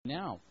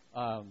Now,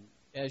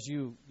 as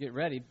you get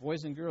ready,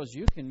 boys and girls,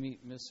 you can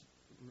meet Miss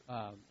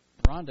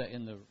Rhonda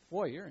in the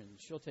foyer, and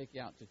she'll take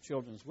you out to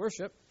children's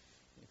worship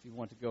if you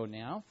want to go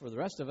now. For the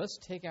rest of us,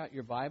 take out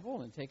your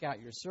Bible and take out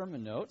your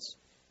sermon notes,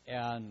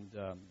 and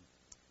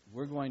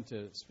we're going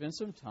to spend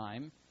some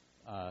time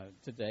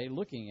today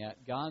looking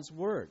at God's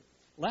Word.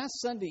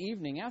 Last Sunday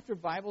evening, after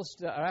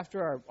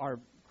after our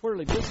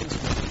quarterly business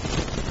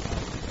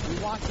meeting,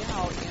 we walked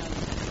out, and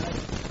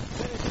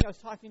I was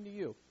talking to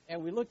you,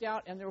 and we looked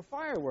out, and there were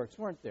fireworks,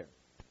 weren't there?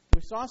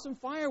 We saw some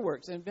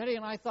fireworks, and Betty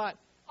and I thought,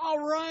 all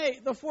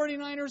right, the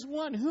 49ers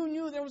won. Who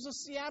knew there was a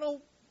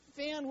Seattle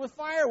fan with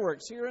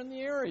fireworks here in the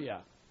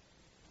area?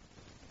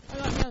 I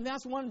thought, man,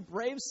 that's one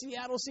brave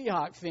Seattle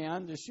Seahawks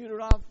fan to shoot it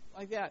off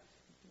like that.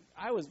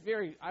 I was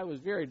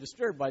very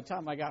disturbed by the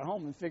time I got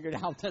home and figured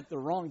out that the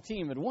wrong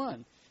team had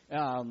won.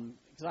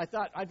 Because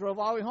I drove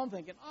all the way home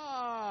thinking,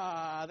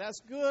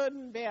 that's good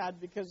and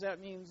bad, because that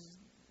means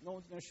no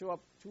one's going to show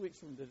up 2 weeks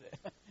from today,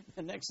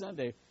 the next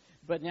Sunday.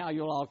 But now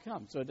you'll all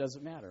come, so it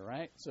doesn't matter,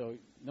 right? So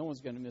no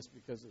one's going to miss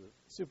because of the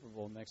Super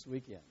Bowl next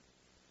weekend.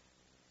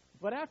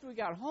 But after we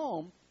got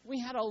home, we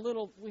had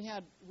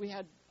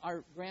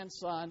our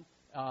grandson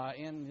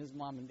and his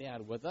mom and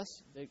dad with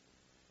us.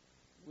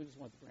 We just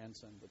want the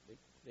grandson, but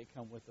they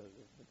come with the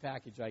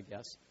package, I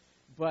guess.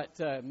 But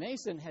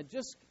Mason had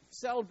just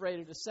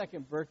celebrated his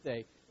second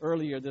birthday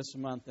earlier this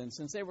month, and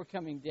since they were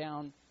coming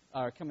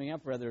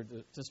up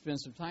to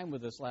spend some time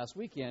with us last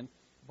weekend,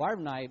 Barb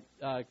and I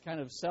kind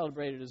of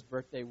celebrated his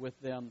birthday with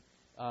them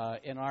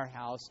in our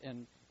house,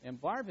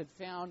 and Barb had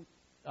found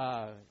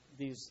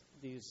these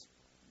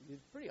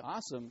pretty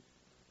awesome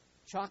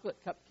chocolate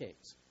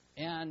cupcakes.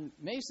 And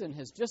Mason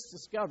has just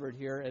discovered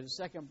here at his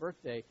second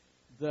birthday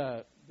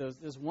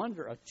this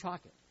wonder of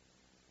chocolate.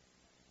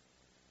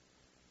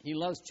 He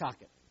loves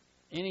chocolate,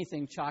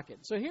 anything chocolate.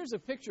 So here's a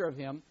picture of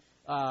him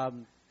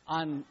on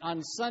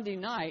Sunday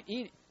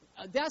night.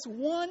 That's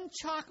one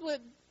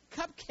chocolate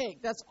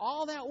cupcake. That's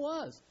all that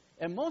was.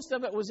 And most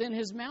of it was in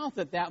his mouth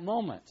at that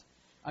moment.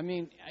 I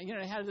mean,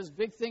 it had this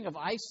big thing of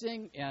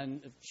icing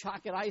and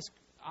chocolate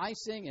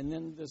icing, and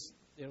then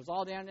it was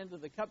all down into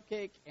the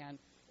cupcake, and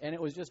it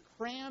was just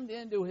crammed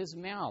into his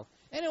mouth.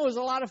 And it was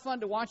a lot of fun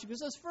to watch,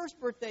 because his first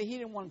birthday, he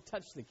didn't want to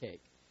touch the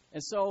cake.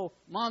 And so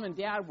Mom and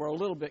Dad were a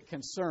little bit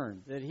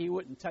concerned that he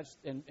wouldn't touch,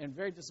 and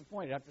very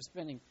disappointed after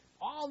spending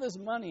all this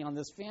money on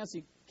this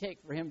fancy cake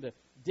for him to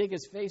dig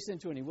his face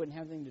into, and he wouldn't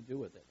have anything to do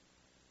with it.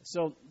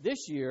 So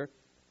this year,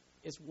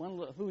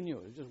 who knew?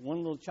 It was just one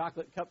little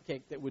chocolate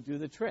cupcake that would do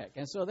the trick.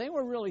 And so they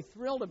were really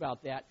thrilled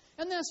about that.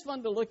 And that's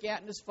fun to look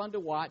at, and it's fun to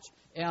watch.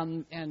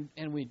 And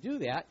we do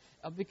that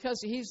because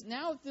he's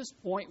now at this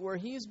point where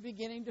he's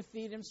beginning to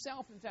feed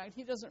himself. In fact,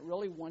 he doesn't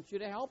really want you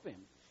to help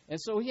him. And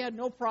so he had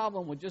no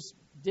problem with just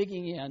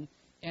digging in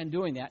and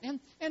doing that.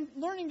 And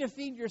learning to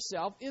feed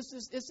yourself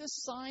is this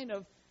sign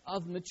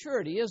of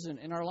maturity, isn't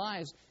it, in our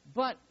lives?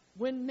 But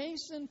when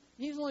Mason,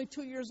 he's only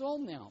 2 years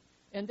old now.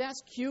 And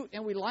that's cute,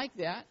 and we like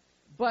that.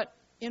 But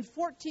in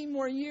 14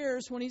 more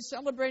years, when he's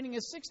celebrating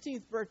his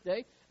 16th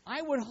birthday,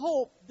 I would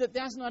hope that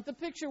that's not the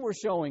picture we're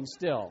showing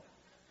still.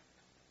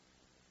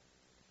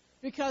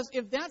 Because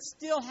if that's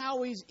still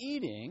how he's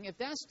eating, if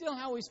that's still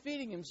how he's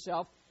feeding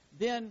himself,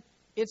 then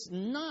it's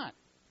not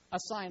a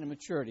sign of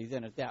maturity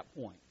then at that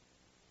point.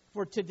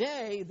 For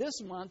today,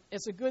 this month,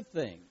 it's a good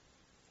thing.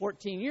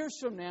 14 years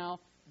from now,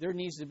 there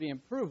needs to be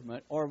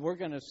improvement, or we're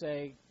going to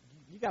say,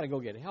 you got to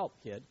go get help,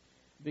 kid.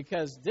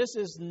 Because this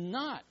is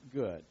not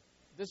good.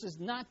 This is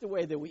not the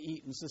way that we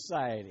eat in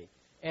society,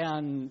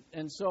 and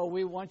so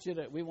we want you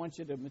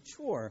to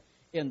mature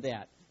in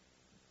that,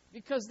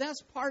 because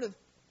that's part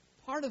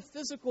of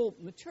physical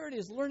maturity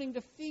is learning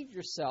to feed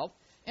yourself,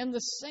 and the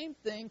same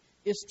thing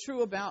is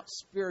true about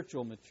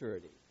spiritual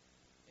maturity.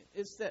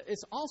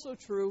 It's also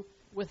true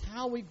with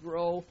how we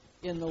grow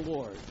in the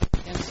Lord,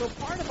 and so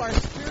part of our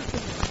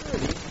spiritual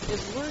maturity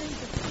is learning to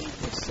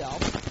feed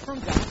yourself from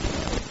God's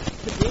Word.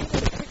 To be able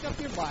to pick up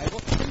your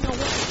Bible and know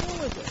what to do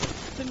with it,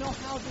 to know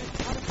how to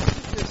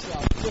feed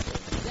yourself with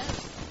it.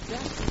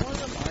 That's one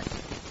of the marks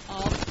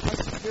of a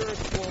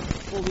spiritual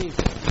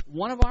believer.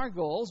 One of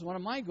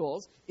my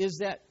goals, is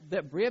that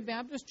Brea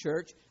Baptist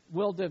Church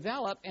will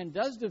develop and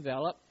does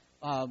develop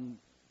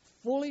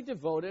fully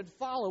devoted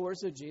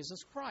followers of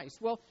Jesus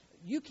Christ. Well,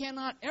 you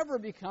cannot ever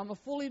become a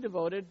fully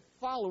devoted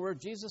follower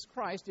of Jesus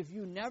Christ if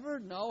you never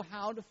know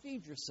how to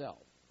feed yourself.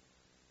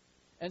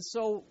 And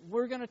so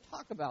we're going to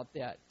talk about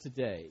that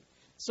today.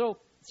 So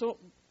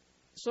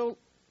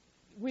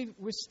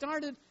we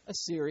started a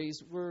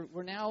series.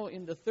 We're now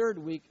in the third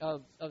week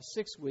of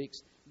 6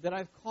 weeks that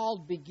I've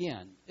called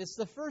Begin. It's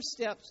the first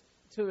steps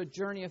to a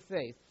journey of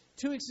faith.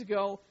 2 weeks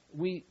ago,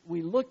 we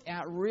looked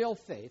at real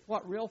faith,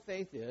 what real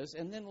faith is.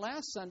 And then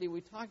last Sunday,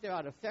 we talked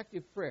about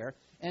effective prayer.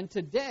 And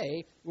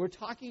today, we're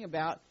talking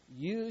about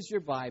use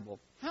your Bible.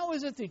 How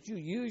is it that you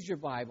use your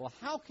Bible?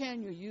 How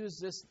can you use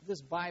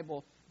this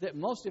Bible that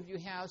most of you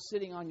have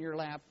sitting on your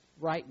lap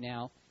right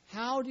now?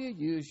 How do you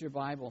use your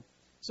Bible?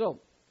 So,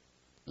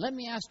 let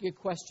me ask you a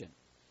question.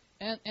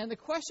 And the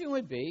question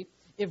would be,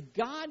 If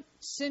God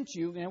sent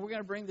you, and we're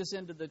going to bring this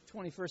into the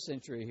 21st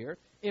century here,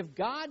 if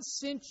God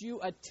sent you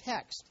a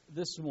text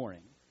this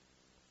morning,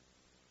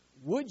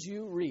 would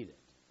you read it?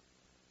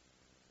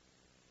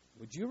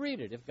 Would you read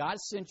it if God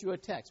sent you a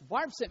text?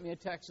 Barb sent me a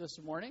text this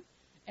morning,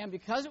 and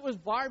because it was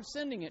Barb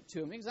sending it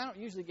to me, because I don't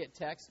usually get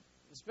texts,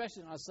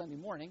 especially on a Sunday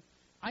morning,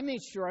 I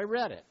made sure I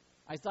read it.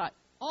 I thought,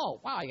 oh,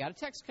 wow, I got a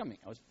text coming.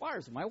 It was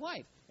Barb's, my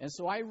wife. And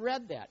so I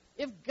read that.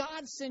 If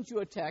God sent you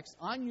a text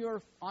on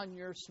your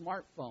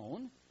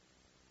smartphone,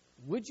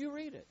 would you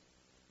read it?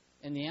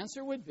 And the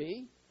answer would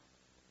be,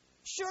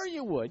 sure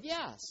you would,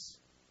 yes.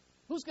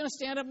 Who's going to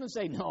stand up and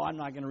say, no, I'm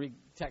not going to read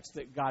text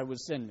that God would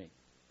send me?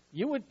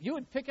 You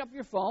would pick up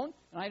your phone,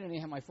 and I don't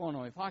even have my phone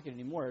in my pocket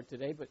anymore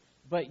today,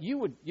 but you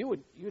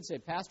would say,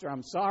 Pastor,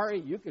 I'm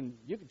sorry, you can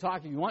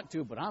talk if you want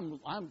to, but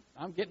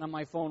I'm getting on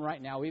my phone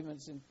right now, even if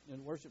it's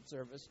in worship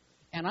service,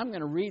 and I'm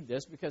going to read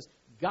this because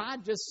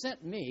God just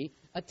sent me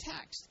a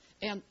text.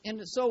 And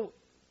so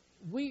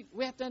we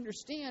have to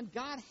understand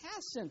God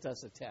has sent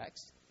us a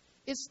text.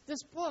 It's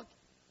this book.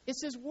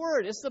 It's His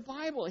Word. It's the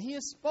Bible. He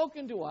has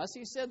spoken to us.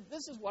 He said,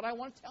 this is what I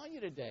want to tell you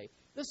today.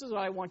 This is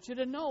what I want you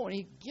to know. And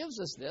He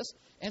gives us this.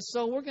 And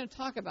so we're going to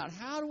talk about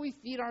how do we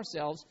feed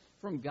ourselves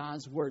from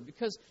God's Word.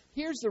 Because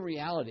here's the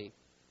reality.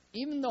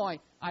 Even though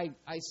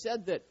I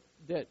said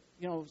that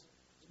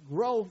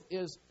growth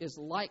is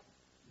like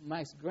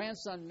my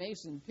grandson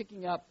Mason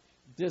picking up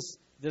this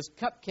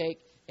cupcake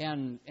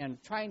and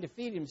trying to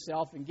feed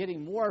himself and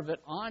getting more of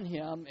it on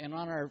him and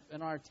on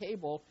our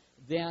table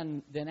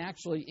than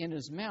actually in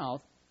his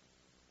mouth.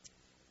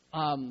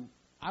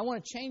 I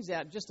want to change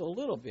that just a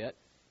little bit.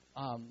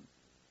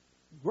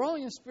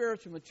 Growing in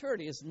spiritual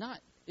maturity is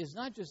not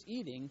just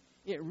eating.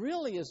 It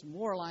really is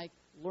more like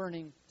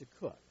learning to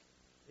cook,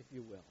 if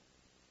you will.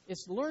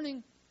 It's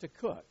learning to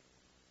cook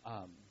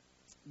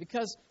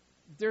because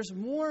there's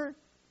more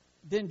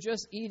than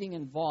just eating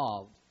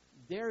involved.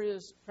 There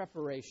is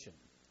preparation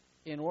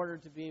in order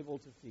to be able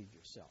to feed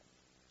yourself.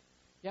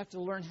 You have to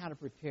learn how to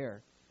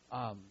prepare.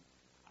 How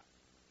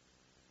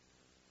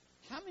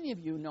many of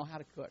you know how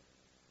to cook?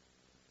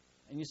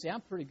 And you say,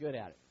 I'm pretty good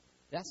at it.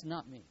 That's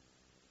not me.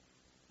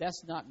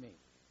 That's not me.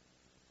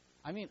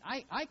 I mean,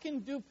 I can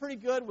do pretty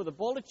good with a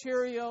bowl of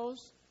Cheerios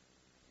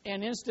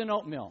and instant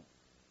oatmeal.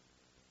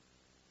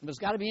 But it's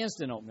got to be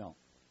instant oatmeal.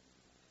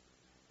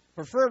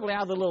 Preferably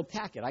out of the little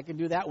packet. I can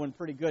do that one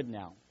pretty good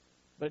now.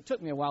 But it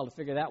took me a while to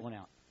figure that one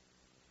out.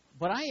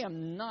 But I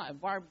am not,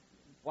 Barb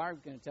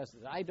can attest to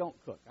that. I don't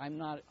cook.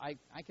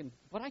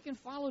 But I can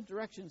follow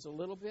directions a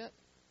little bit,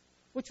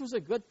 which was a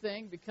good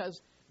thing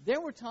because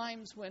there were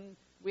times when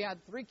we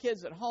had 3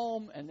 kids at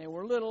home and they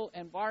were little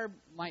and Barb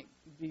might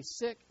be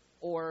sick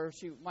or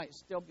she might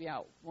still be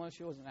out. Well,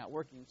 she wasn't out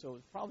working, so it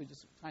was probably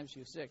just the time she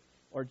was sick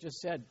or just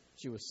said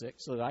she was sick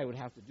so that I would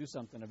have to do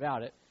something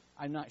about it.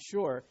 I'm not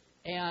sure.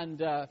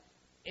 And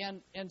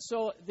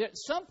so at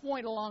some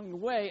point along the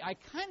way, I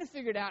kind of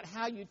figured out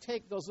how you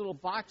take those little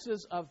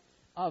boxes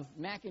of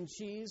mac and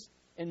cheese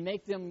and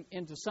make them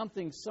into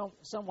something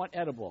somewhat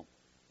edible.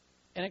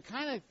 And it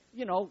kind of,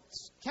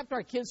 kept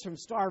our kids from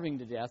starving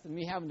to death and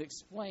me having to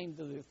explain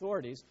to the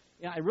authorities,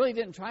 I really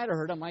didn't try to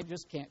hurt them, I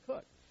just can't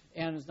cook.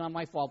 And it's not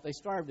my fault they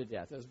starved to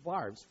death. It was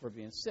Barb's for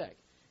being sick.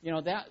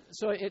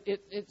 So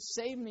it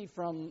saved me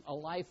from a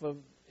life of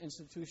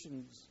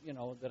institutions,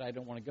 that I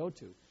don't want to go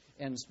to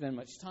and spend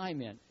much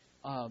time in.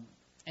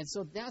 And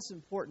so that's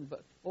important.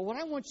 But what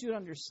I want you to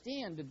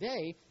understand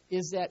today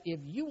is that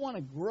if you want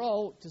to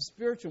grow to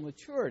spiritual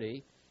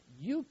maturity,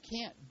 you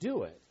can't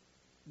do it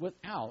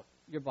without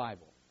your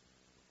Bible.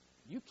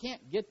 You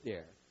can't get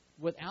there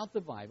without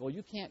the Bible.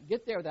 You can't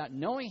get there without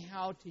knowing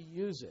how to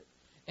use it.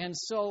 And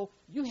so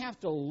you have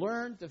to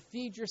learn to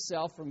feed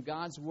yourself from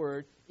God's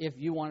Word if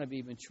you want to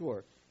be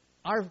mature.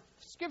 Our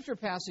scripture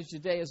passage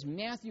today is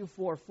Matthew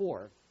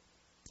 4:4.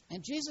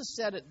 And Jesus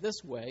said it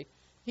this way.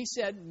 He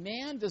said,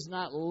 man does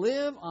not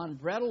live on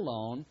bread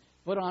alone,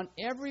 but on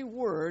every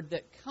word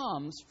that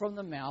comes from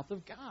the mouth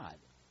of God.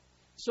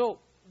 So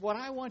what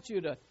I want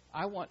to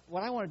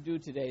do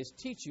today is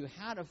teach you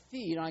how to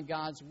feed on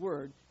God's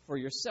Word for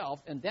yourself,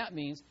 and that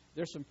means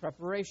there's some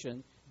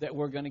preparation that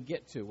we're going to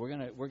get to.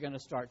 We're going to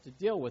start to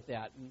deal with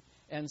that,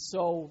 and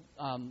so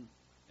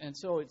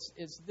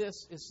it's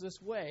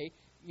this way.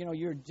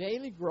 You're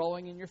daily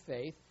growing in your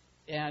faith,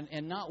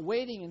 and not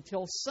waiting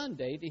until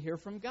Sunday to hear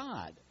from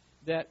God.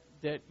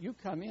 That you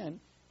come in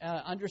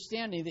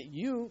understanding that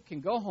you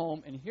can go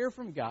home and hear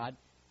from God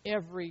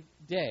every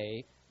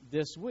day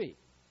this week.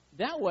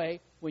 That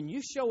way, when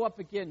you show up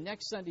again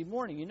next Sunday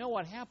morning, you know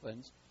what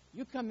happens?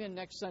 You come in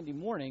next Sunday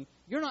morning,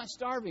 you're not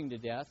starving to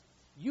death.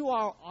 You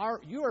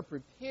are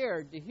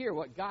prepared to hear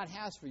what God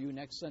has for you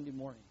next Sunday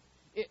morning.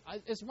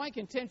 It's my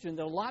contention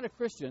that a lot of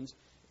Christians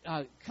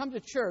come to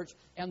church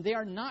and they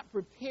are not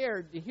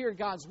prepared to hear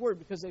God's Word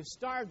because they've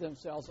starved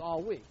themselves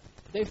all week.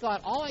 They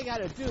thought, all I got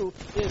to do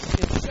is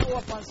show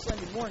up on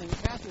Sunday morning. The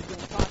pastor's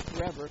going to talk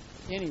forever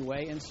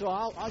anyway, and so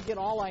I'll get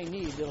all I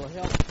need that'll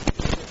help me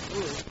get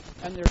through.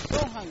 And they're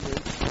so hungry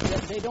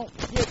that they don't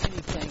get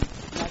anything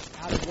much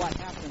out of what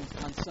happens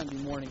on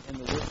Sunday morning in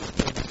the worship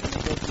service. to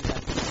go through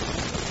that.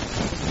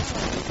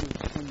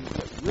 When you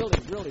get really,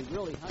 really,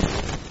 really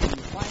hungry, when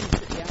you finally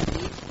sit down to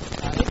eat,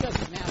 it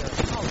doesn't matter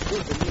how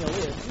good the meal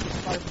is. You just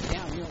scarf it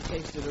down, you don't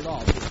taste it at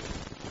all.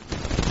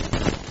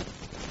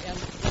 And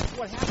that's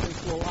what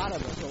happens to a lot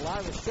of us. A lot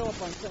of us show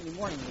up on Sunday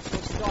morning, we're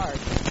so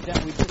starved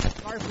that we just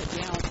scarf it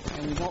down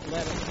and we won't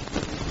let it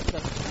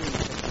substitute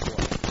for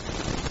it.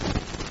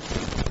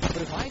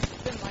 But if I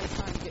spend my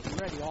time getting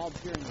ready all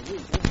during the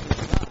week, listening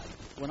to God,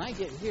 when I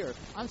get here,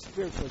 I'm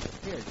spiritually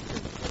prepared to hear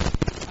the word.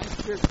 I'm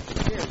spiritually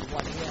prepared to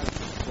what He has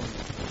for me.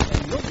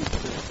 And you'll be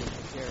spiritually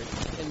prepared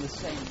in the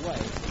same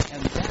way.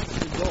 And that's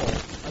the goal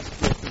of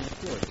spiritual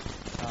maturity.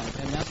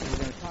 And that's what we're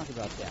going to talk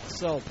about that.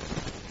 So,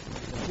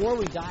 before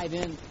we dive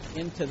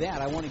into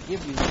that, I want to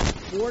give you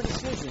 4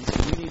 decisions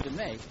that you need to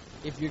make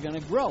if you're going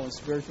to grow in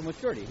spiritual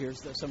maturity.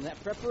 Here's some of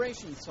that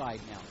preparation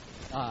side now.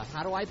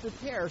 How do I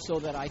prepare so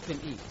that I can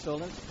eat? So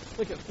let's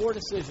look at 4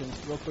 decisions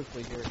real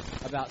quickly here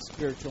about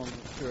spiritual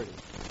maturity.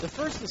 The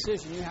first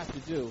decision you have to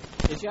do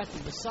is you have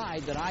to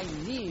decide that I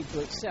need to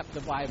accept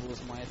the Bible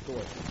as my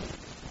authority.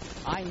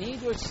 I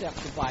need to accept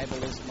the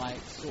Bible as my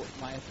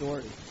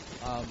authority.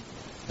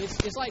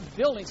 It's like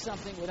building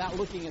something without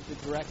looking at the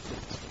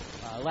directions.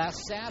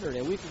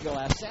 A week ago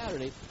last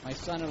Saturday, my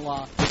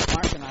son-in-law,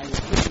 Mark, and I were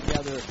putting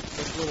together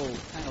this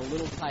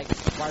little type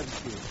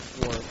barbecue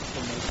for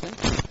Nathan.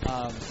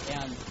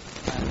 And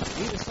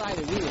we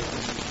decided we didn't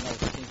know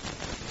the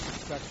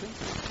instructions.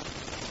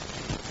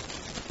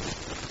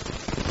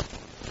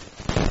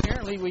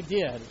 Apparently we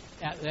did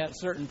at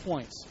certain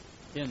points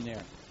in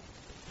there.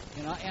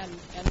 You know, and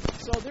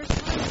so there's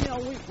times,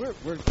 we're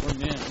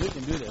men, we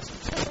can do this.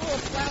 It's just a little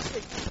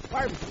plastic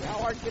barbecue. How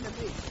hard can it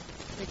be?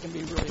 It can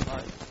be really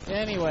hard.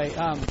 Anyway,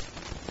 but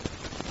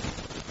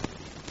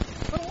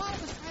a lot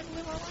of us try to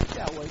live our life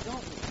that way,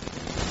 don't we?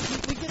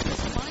 We get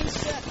this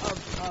mindset of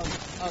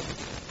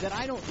that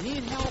I don't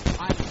need help.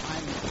 I'm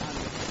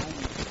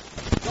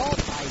adult.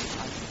 I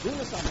can do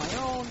this on my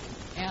own.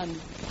 And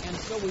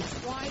so we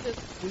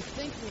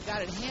think we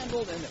got it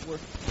handled, and that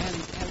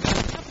and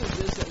what happens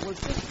is that we're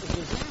just a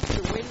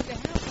disaster waiting to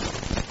happen.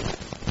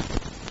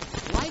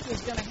 Life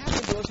is going to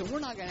happen to us, and we're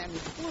not going to have any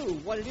clue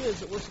what it is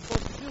that we're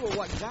supposed to do or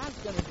what God's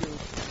going to do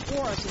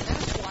for us. And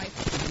that's why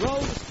to grow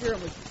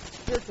the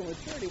spiritual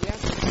maturity, we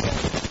have to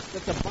accept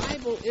that the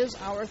Bible is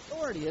our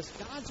authority. It's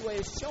God's way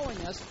of showing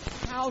us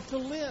how to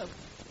live.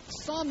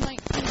 Psalm 19,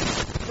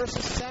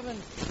 verses 7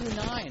 through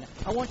 9.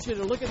 I want you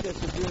to look at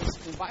this. If you're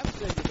in Bible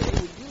study today,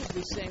 we use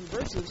these same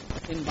verses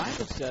in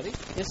Bible study.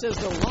 It says,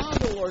 "The law of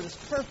the Lord is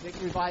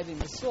perfect, reviving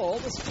the soul.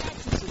 The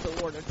statutes of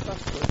the Lord are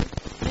trustworthy,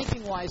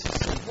 making wise the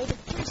simple. The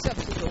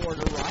precepts of the Lord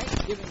are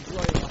right, giving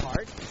joy to the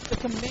heart. The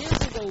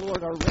commands of the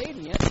Lord are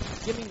radiant,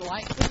 giving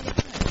light to the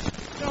eyes."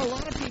 There are a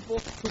lot of people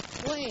who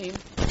claim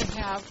to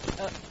have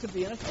to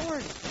be an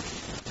authority.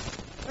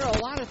 There are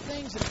a lot of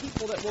things and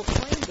people that will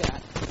claim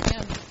that.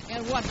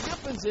 And what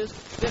happens is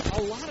that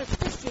a lot of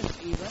Christians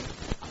even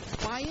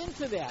buy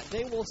into that.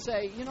 They will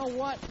say, you know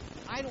what,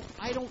 I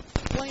don't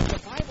claim the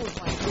Bible is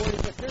my authority,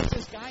 but there's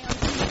this guy on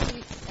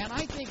TV, and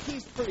I think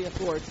he's pretty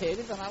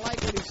authoritative, and I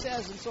like what he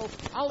says, and so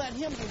I'll let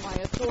him be my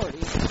authority,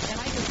 and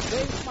I just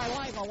base my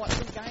life on what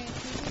some guy on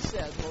TV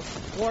says,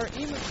 or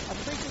even a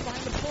preacher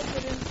behind the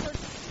pulpit in church.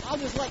 I'll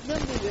just let them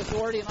be the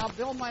authority, and I'll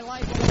build my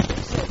life on what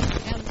they say.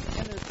 And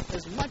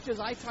as much as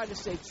I try to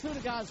stay true to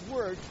God's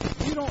Word,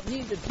 you don't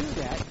need to do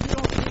that. You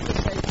don't need to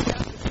say,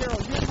 Pastor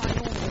Carroll, you're my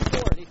only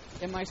authority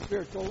in my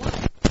spiritual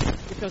life.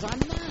 Because I'm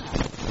not.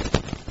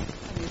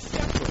 I'm your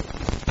shepherd.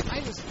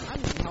 I'm going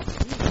to help you.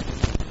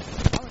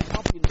 I'm going to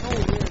help you know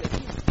where to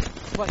eat.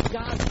 But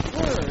God's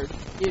Word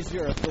is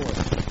your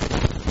authority.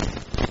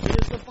 It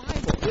is the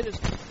Bible. It is.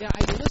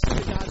 I listen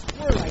to God's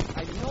Word.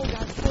 I know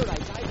God's Word. I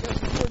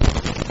digest the Word.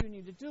 That's what you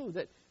need to do.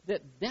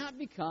 That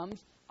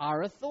becomes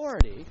our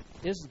authority,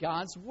 is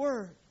God's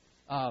Word.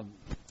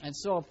 And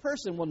so a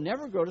person will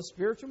never grow to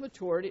spiritual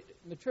maturity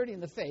in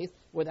the faith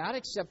without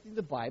accepting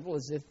the Bible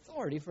as the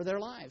authority for their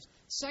lives.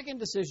 Second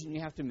decision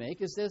you have to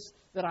make is this,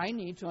 that I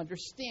need to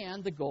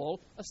understand the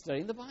goal of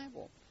studying the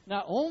Bible.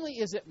 Not only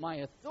is it my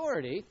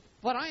authority,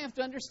 but I have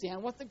to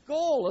understand what the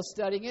goal of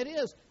studying it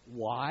is.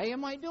 Why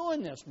am I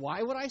doing this?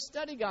 Why would I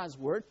study God's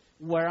Word?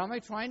 Where am I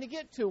trying to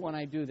get to when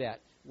I do that?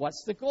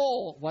 What's the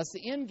goal? What's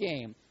the end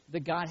game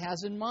that God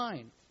has in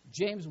mind?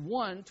 James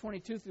 1,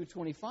 22 through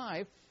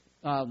 25,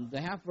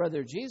 the half-brother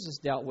of Jesus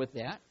dealt with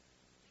that.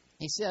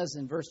 He says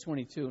in verse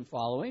 22 and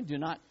following, "Do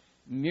not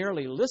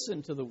merely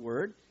listen to the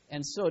Word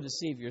and so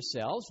deceive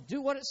yourselves.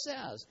 Do what it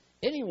says.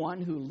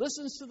 Anyone who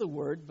listens to the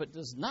Word but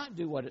does not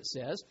do what it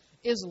says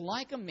is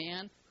like a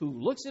man who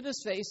looks at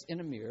his face in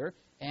a mirror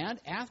and,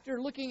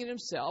 after looking at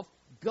himself,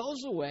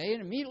 goes away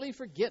and immediately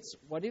forgets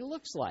what he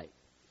looks like.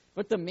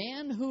 But the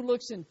man who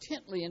looks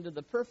intently into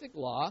the perfect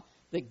law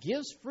that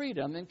gives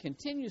freedom and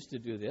continues to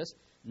do this,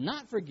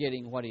 not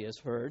forgetting what he has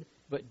heard,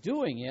 but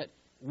doing it,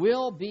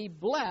 will be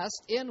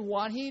blessed in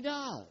what he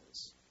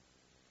does."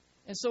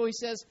 And so he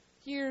says,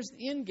 here's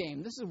the end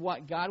game. This is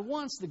what God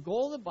wants. The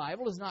goal of the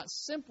Bible is not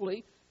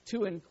simply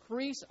to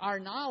increase our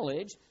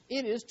knowledge.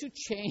 It is to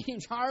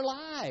change our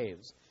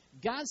lives.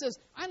 God says,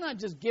 I'm not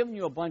just giving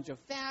you a bunch of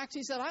facts.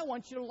 He said, I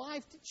want your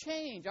life to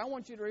change. I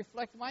want you to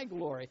reflect my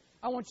glory.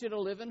 I want you to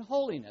live in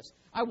holiness.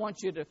 I want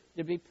you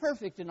to be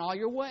perfect in all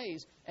your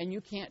ways. And you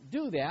can't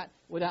do that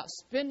without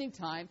spending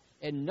time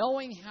and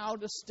knowing how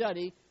to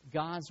study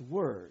God's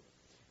Word.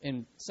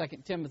 In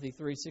 2 Timothy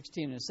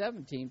 3:16 and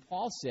 17,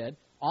 Paul said,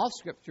 all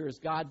Scripture is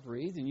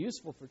God-breathed and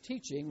useful for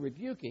teaching,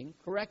 rebuking,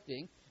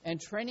 correcting, and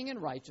training in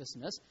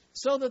righteousness,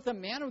 so that the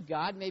man of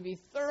God may be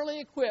thoroughly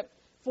equipped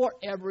for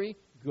every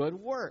good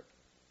work.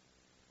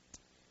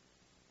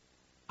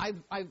 I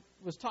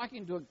was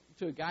talking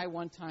to a guy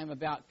one time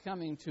about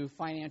coming to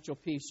Financial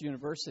Peace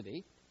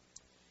University,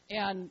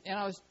 and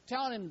I was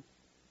telling him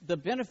the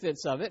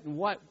benefits of it and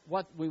what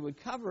we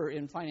would cover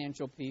in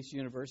Financial Peace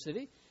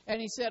University, and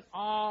he said,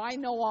 oh, I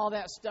know all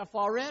that stuff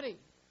already.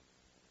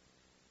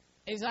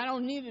 He said, I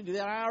don't need to do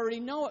that. I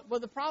already know it.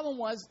 But the problem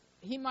was,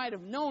 he might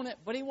have known it,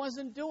 but he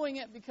wasn't doing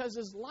it because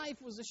his life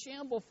was a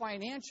shamble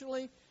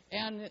financially,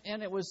 and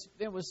it was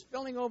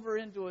spilling over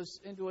into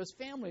his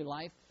family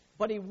life.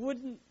 But he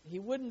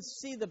wouldn't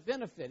see the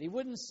benefit. He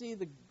wouldn't see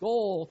the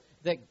goal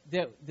that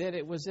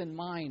it was in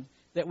mind,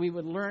 that he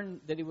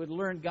would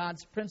learn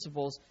God's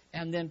principles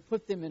and then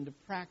put them into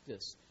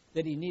practice.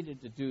 That he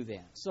needed to do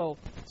that. So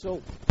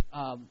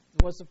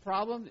what's the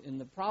problem? And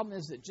the problem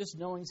is that just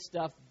knowing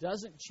stuff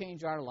doesn't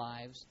change our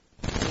lives.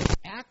 It's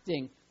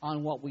acting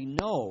on what we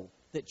know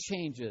that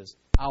changes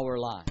our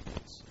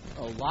lives.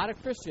 A lot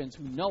of Christians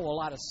who know a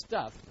lot of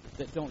stuff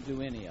that don't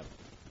do any of it.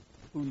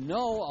 Who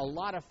know a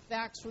lot of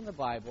facts from the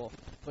Bible,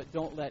 but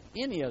don't let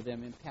any of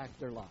them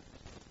impact their lives.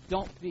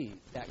 Don't be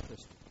that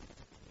Christian.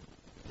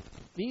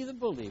 Be the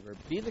believer,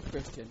 be the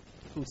Christian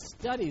who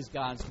studies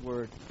God's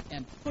Word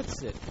and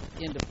puts it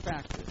into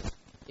practice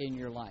in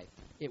your life.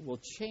 It will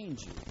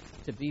change you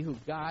to be who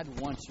God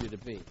wants you to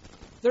be.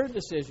 Third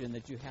decision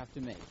that you have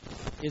to make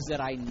is that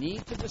I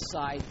need to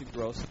decide to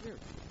grow spiritually.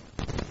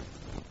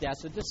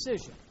 That's a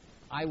decision.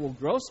 I will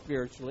grow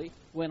spiritually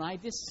when I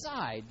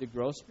decide to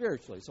grow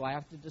spiritually. So I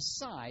have to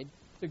decide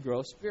to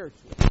grow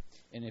spiritually.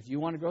 And if you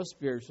want to grow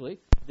spiritually,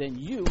 then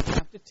you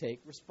have to take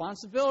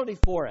responsibility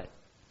for it.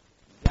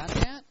 Got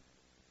that?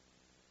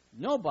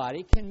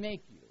 Nobody can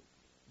make you.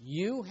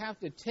 You have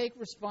to take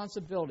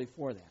responsibility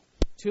for that.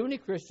 Too many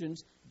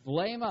Christians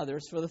blame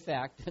others for the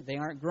fact that they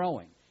aren't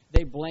growing.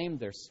 They blame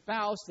their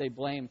spouse, they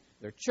blame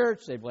their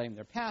church, they blame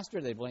their pastor,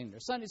 they blame their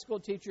Sunday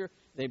school teacher,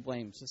 they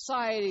blame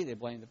society, they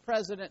blame the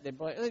president.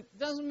 It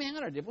doesn't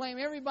matter. They blame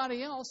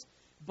everybody else,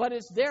 but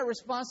it's their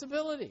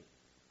responsibility.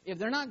 If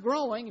they're not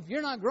growing, if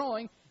you're not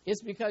growing,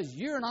 it's because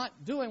you're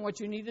not doing what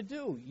you need to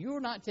do.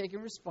 You're not taking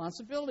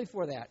responsibility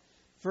for that.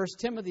 1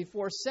 Timothy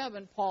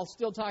 4:7, Paul,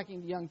 still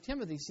talking to young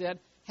Timothy, said,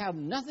 have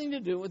nothing to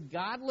do with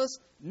godless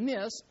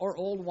myths or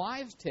old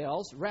wives'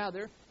 tales.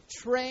 Rather,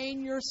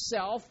 train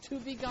yourself to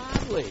be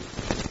godly.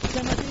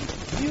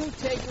 Timothy, you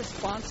take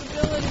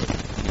responsibility.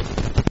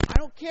 I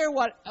don't care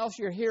what else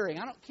you're hearing.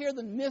 I don't care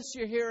the myths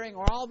you're hearing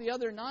or all the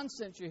other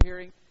nonsense you're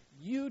hearing.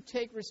 You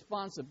take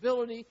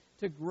responsibility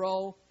to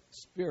grow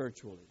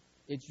spiritually.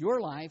 It's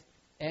your life,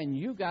 and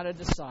you got to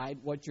decide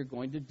what you're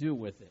going to do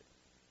with it.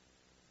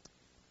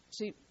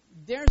 See,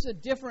 there's a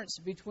difference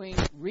between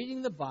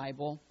reading the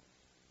Bible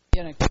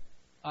in a...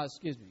 I don't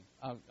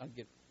want to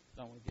get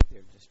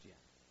there just yet.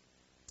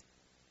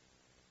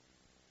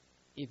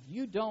 If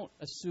you don't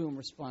assume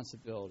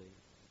responsibility,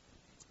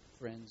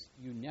 friends,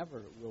 you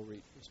never will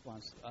reach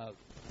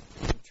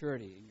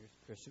maturity in your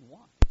Christian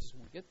walk. You just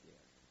won't get there.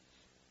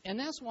 And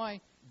that's why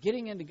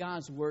getting into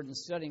God's Word and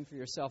studying for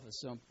yourself is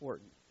so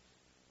important.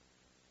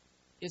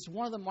 It's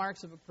one of the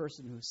marks of a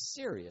person who's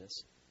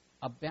serious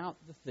about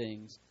the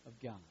things of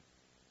God.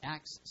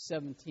 Acts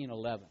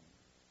 17:11.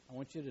 I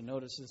want you to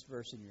notice this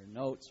verse in your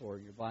notes or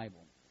your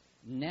Bible.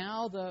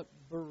 Now the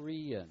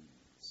Bereans.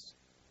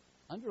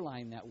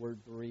 Underline that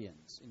word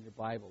Bereans in your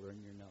Bible or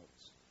in your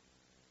notes.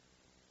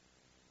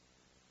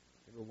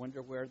 You ever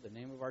wonder where the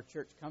name of our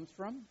church comes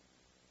from?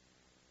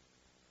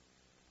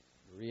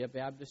 Berea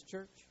Baptist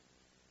Church.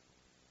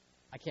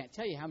 I can't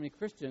tell you how many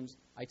Christians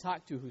I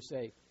talk to who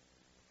say,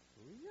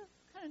 Berea?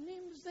 What kind of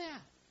name is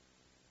that?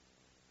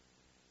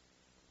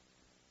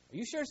 Are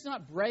you sure it's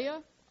not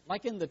Brea?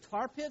 Like in the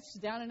tar pits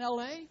down in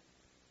L.A.? I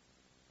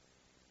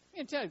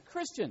can tell you,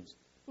 Christians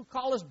who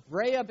call us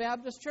Brea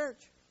Baptist Church.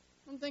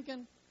 I'm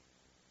thinking,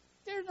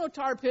 there's no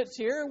tar pits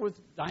here with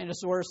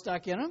dinosaurs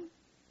stuck in them.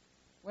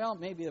 Well,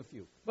 maybe a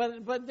few.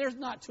 But there's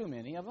not too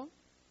many of them.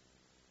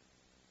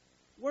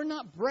 We're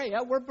not Brea,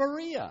 we're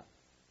Berea.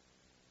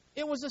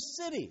 It was a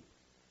city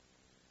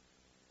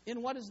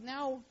in what is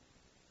now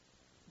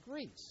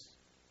Greece.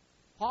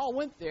 Paul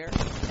went there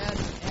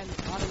and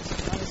on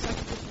his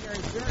second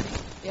missionary journey,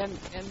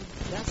 and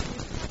that's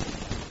what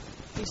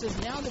he says,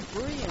 now the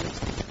Bereans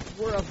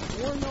were of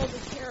more noble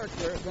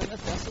character than the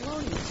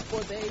Thessalonians, for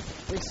they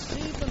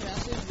received the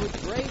message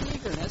with great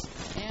eagerness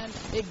and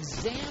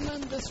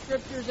examined the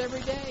Scriptures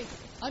every day.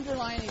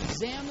 Underline,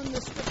 examine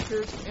the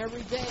Scriptures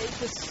every day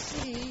to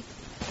see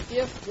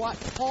if what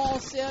Paul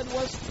said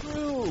was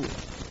true.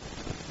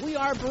 We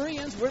are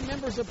Bereans. We're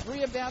members of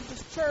Berea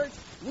Baptist Church.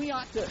 We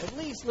ought to at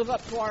least live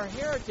up to our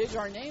heritage,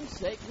 our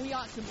namesake. We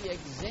ought to be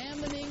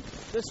examining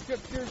the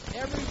Scriptures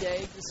every day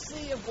to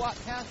see if what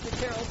Pastor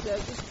Carroll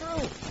says is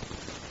true.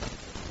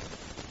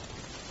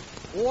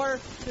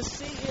 Or to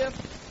see if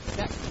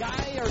that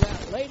guy or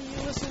that lady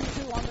you listen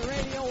to on the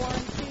radio or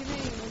on TV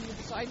when you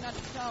decide not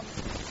to come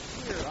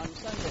here on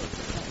Sunday.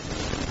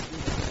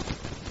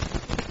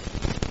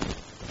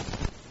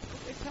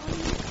 They're telling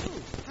you the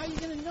truth. How are you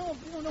going to know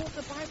if you don't know what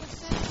the Bible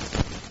says?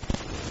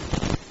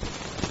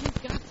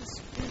 You've got to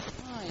spend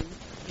time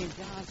in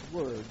God's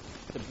Word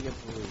to be a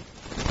believer.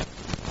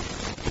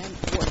 And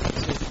fourth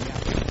decision you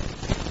have to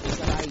make is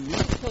that I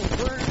need to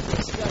learn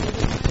to study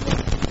the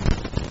Bible.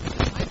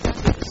 I've got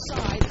to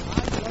decide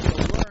I'm going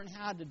to learn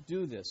how to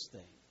do this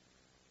thing.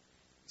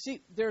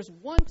 See, there's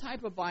one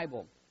type of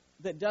Bible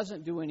that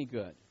doesn't do any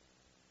good.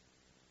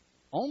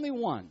 Only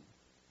one.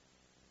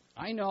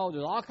 I know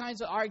there's all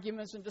kinds of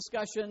arguments and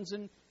discussions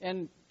and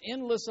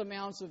endless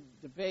amounts of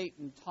debate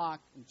and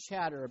talk and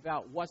chatter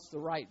about what's the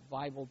right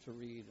Bible to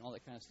read and all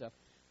that kind of stuff.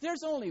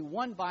 There's only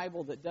one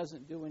Bible that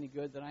doesn't do any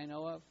good that I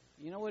know of.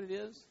 You know what it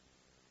is?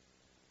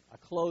 A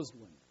closed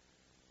one.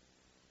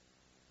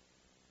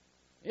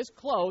 It's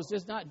closed.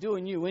 It's not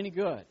doing you any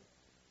good.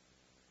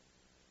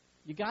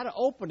 You got to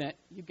open it.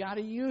 You got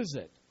to use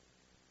it.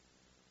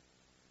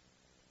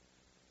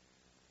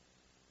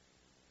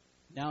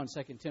 Now in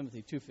 2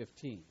 Timothy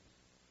 2:15,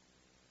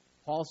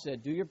 Paul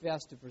said, "Do your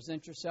best to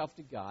present yourself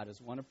to God as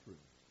one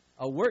approved,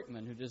 a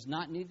workman who does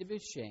not need to be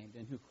ashamed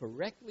and who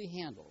correctly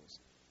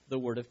handles the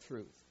word of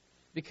truth."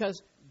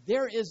 Because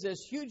there is this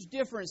huge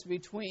difference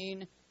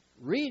between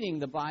reading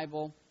the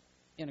Bible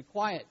in a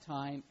quiet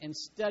time and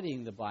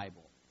studying the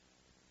Bible.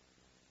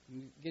 Let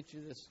me get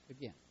you this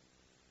again.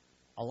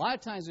 A lot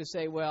of times we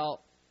say,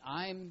 well,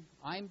 I'm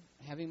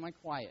having my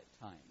quiet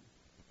time.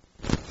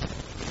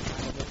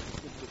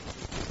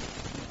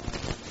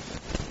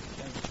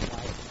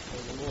 The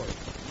Lord.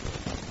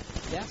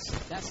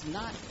 That's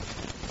not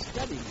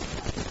studying the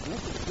Bible. You know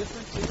what the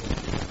difference is?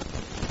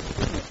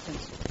 Giving a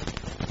pencil.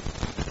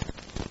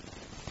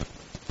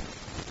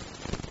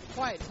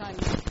 Quiet time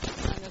is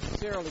not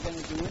necessarily going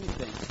to do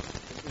anything.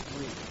 Just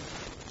read.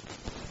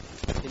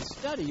 In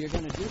study, you're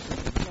going to do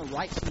something. You're going to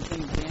write some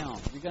things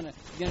down. You're going to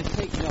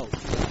take notes.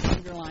 You're going to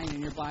underline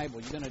in your Bible.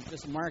 You're going to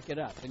just mark it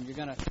up, and you're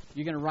going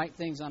to write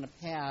things on a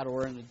pad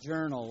or in a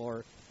journal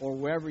or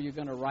wherever you're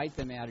going to write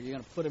them at, or you're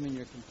going to put them in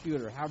your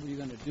computer. However you're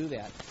going to do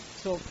that.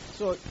 So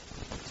a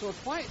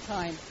quiet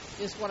time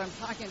is what I'm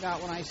talking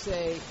about when I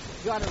say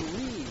you ought to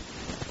read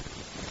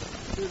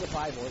through the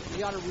Bible.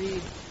 You ought to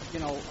read, a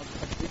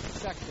big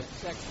section,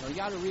 or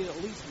you ought to read at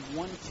least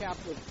one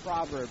chapter of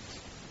Proverbs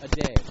a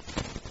day.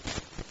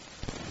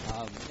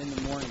 In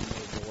the morning,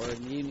 maybe, or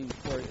in the evening,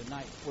 or at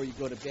night before you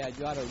go to bed,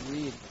 you ought to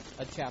read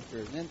a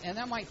chapter. And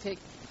that might take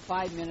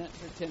 5 minutes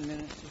or 10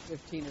 minutes or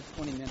 15 or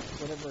 20 minutes,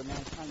 whatever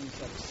amount of time you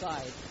set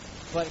aside.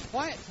 But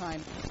quiet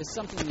time is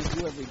something you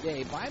do every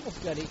day. Bible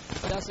study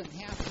doesn't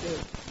have to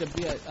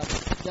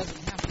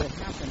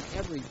happen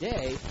every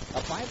day.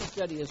 A Bible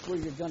study is where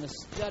you're going to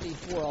study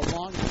for a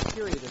longer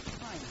period of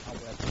time,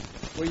 however.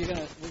 Where we're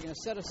going to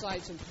set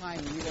aside some time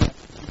and you're going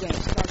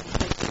to start to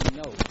take some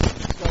notes.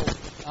 So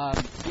I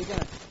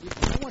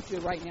want you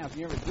right now, if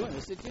you're ever doing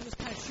this, that you just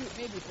kind of shoot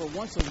maybe for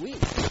once a week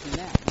in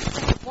that.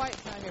 A quiet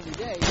time every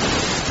day. You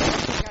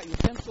take out your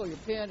pencil, your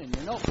pen, and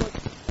your notebook,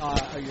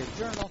 or your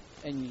journal,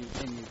 and you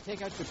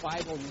take out your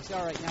Bible, and you say,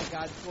 all right, now,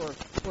 God,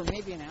 for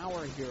maybe an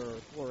hour here, or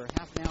for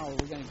half an hour,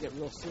 we're going to get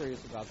real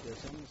serious about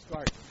this. I'm going to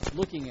start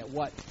looking at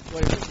what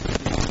it is you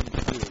want me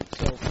to do.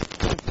 So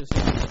don't just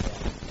start with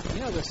that.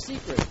 You know the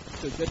secret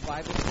to a good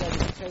Bible study?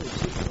 I'll tell you the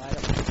secret right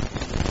up here.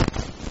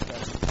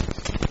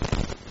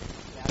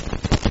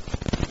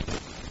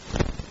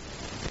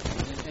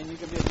 And you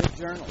can be a good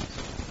journalist.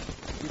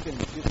 You can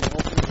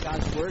open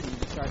God's Word and you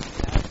can start to ask,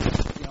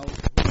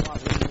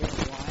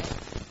 why?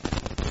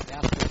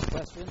 Ask those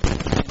questions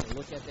and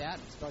look at that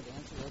and start to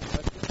answer those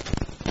questions.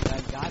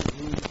 God,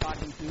 who are you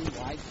talking to?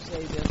 Why did you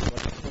say this?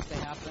 What's supposed to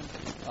happen?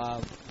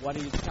 What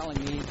are you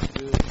telling me to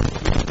do?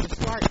 You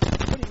start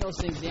putting those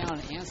things down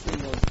and answering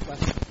those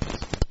questions.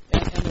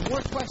 And the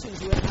more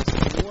questions you ask,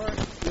 the more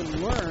you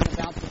learn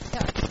about the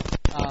text.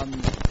 And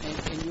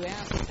you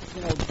ask,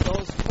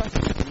 those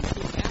questions, and you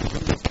keep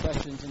asking those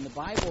questions, and the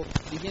Bible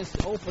begins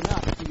to open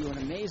up to you in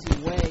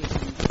amazing ways,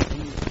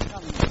 and you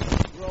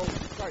grow,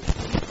 start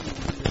deepening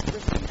in your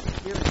Christian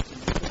experience and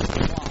your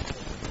Christian walk.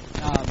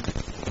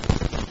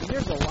 And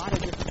there's a lot of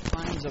different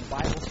kinds of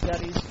Bible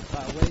studies,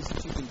 ways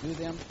that you can do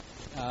them.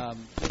 I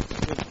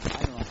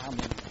don't know how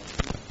many.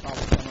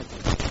 Probably some of it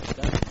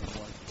doesn't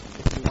anymore.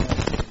 If you want to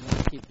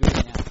keep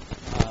doing that.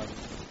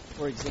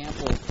 For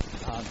example,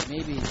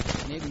 maybe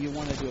you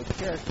want to do a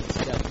character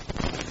study.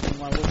 You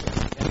want to look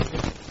at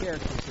different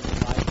characters in the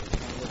Bible. You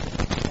want to look at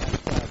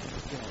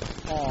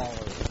Paul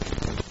or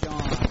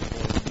John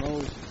or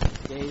Moses or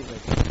David.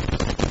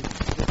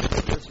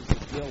 Different verses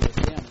that deal with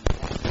them.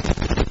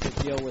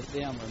 deal with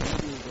them, or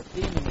maybe the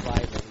theme of the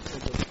Bible.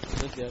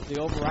 The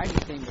overriding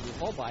theme of the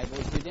whole Bible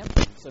is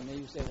redemption. So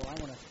maybe you say, well,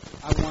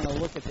 I want to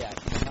look at that.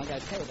 And I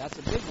got to tell you, that's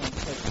a big one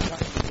because it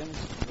starts from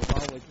Genesis and goes all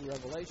the way through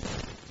Revelation.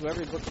 So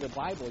every book of the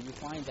Bible, you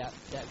find that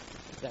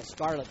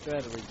scarlet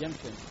thread of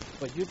redemption.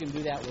 But you can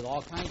do that with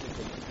all kinds of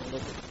things. You can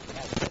look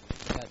at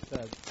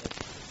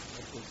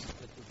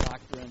the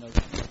doctrine of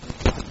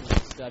doctrinal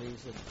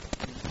studies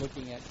and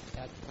looking at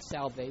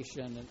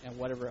salvation and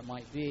whatever it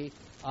might be.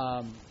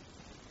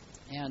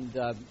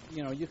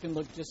 You can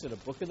look just at a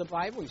book of the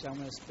Bible. You say, I'm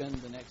going to spend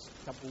the next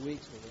couple of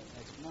weeks or the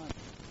next month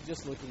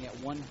just looking at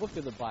one book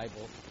of the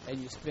Bible, and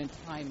you spend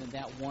time in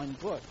that one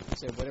book. You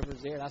say,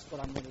 whatever's there, that's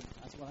what I'm going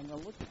to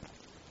look at,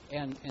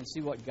 and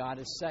see what God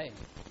is saying.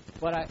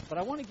 But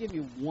I want to give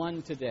you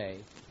one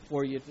today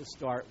for you to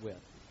start with.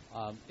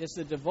 It's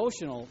the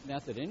devotional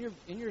method. In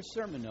your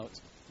sermon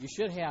notes, you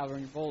should have, or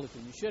in your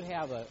bulletin, you should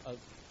have a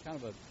kind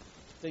of a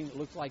thing that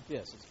looks like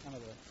this. It's kind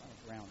of a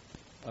brown,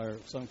 or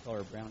some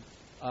color brown.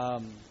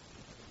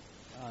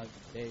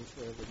 Beige,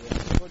 whatever it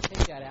is. We'll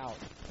take that out,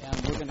 and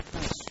we're going to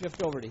kind of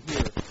shift over to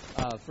here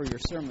for your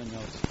sermon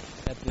notes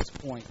at this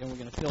point, and we're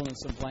going to fill in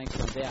some blanks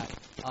on that,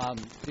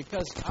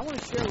 because I want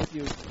to share with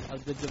you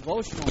the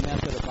devotional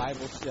method of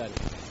Bible study.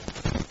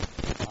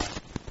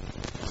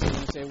 So you're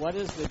going to say, what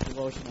is the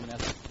devotional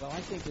method? Well,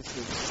 I think it's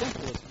the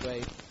simplest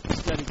way to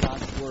study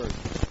God's Word,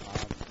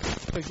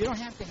 because you don't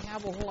have to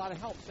have a whole lot of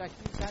help. In fact,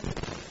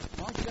 as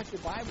long as you got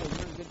your Bible,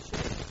 you're in good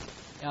shape.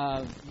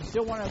 You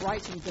still want to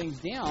write some things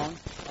down,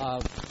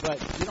 but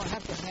you don't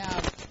have to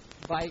have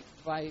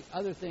by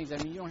other things. I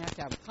mean, you don't have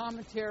to have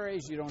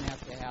commentaries. You don't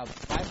have to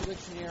have Bible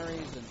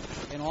dictionaries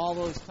and all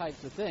those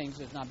types of things.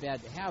 It's not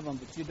bad to have them,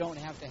 but you don't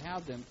have to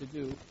have them to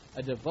do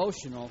a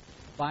devotional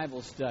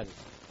Bible study.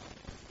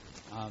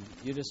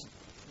 You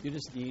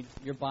just need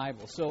your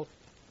Bible. So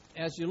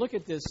as you look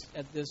at this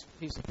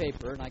piece of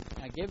paper, and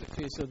I gave it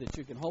to you so that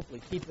you can hopefully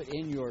keep it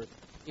in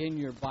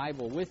your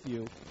Bible with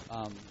you,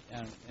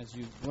 and as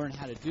you learn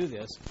how to do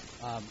this,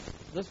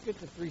 let's get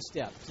the 3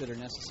 steps that are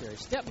necessary.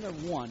 Step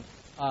number 1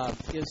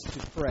 is to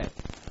pray.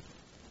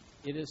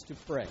 It is to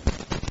pray.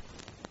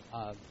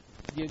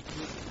 You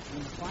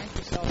find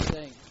yourself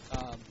saying,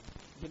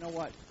 you know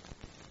what,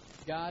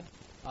 God,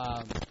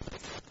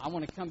 I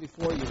want to come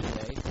before you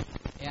today,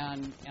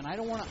 and I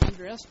don't want to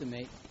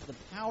underestimate the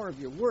power of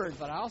your Word,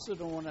 but I also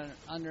don't want to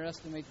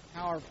underestimate the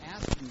power of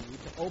asking you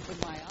to open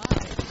my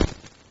eyes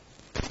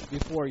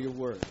before your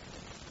Word.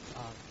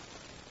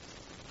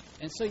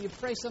 And so you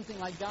pray something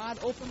like, God,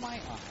 open my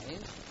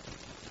eyes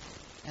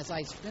as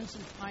I spend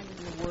some time in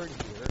your Word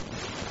here,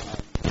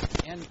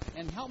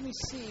 and help me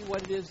see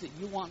what it is that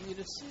you want me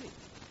to see.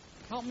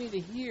 Help me to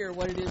hear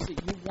what it is that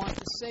you want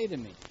to say to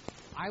me.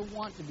 I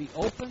want to be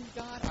open,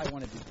 God. I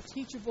want to be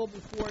teachable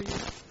before you.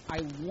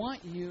 I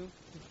want you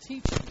to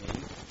teach me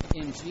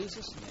in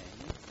Jesus'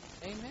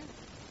 name. Amen.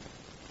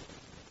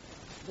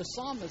 The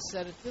psalmist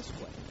said it this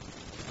way: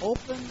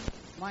 open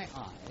my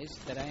eyes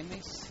that I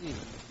may see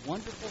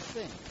wonderful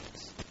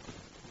things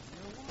in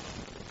your law.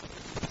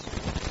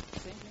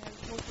 Same thing I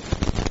told you.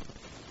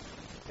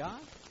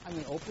 God, I'm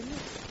going to open you.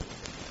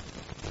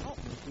 Help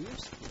me through your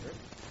Spirit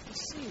to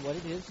see what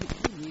it is that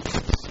you need me to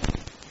see.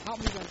 Help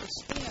me to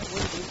understand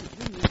what it is that you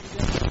need me to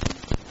understand.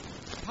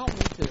 Help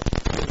me to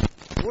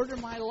order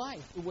my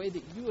life the way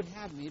that you would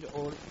have me to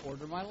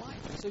order my life.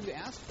 And so you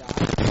ask God to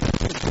be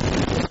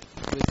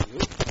with you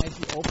as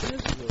you open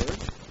His Word,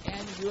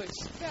 and you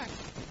expect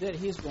that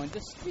He's going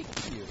to speak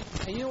to you.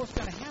 And you know what's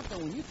going to happen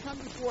when you come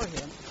before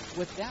Him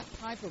with that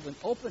type of an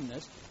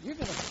openness? You're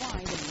going to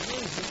find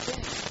amazing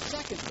things.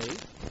 Secondly,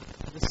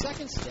 the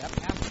second step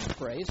after you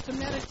pray is to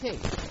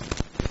meditate.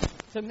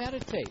 To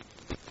meditate.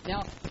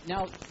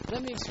 Now,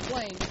 let me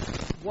explain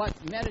what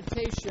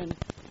meditation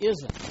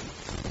isn't.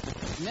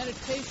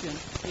 Meditation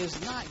is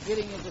not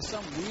getting into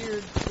some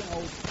weird,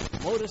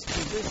 lotus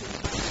position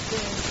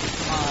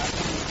kind of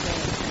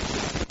thing.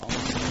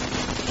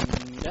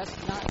 That's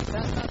not the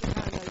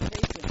kind of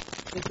meditation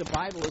that the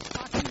Bible is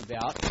talking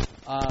about,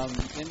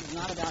 and it's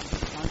not about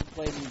just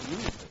contemplating the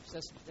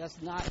universe.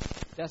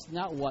 That's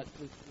not what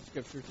the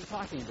Scriptures are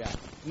talking about.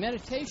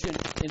 Meditation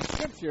in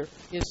Scripture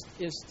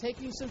is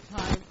taking some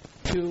time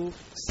to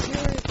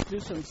do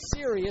some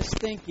serious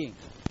thinking.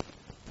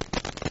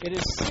 It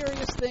is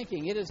serious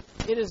thinking. It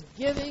is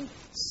giving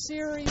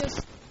serious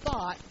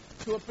thought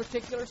to a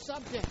particular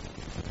subject.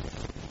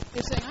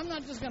 It's saying, I'm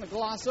not just going to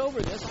gloss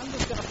over this. I'm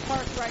just going to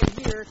park right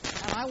here,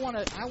 and I want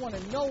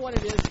to know what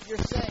it is that you're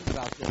saying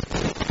about this.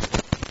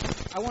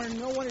 I want to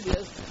know what it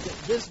is that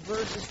this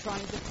verse is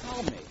trying to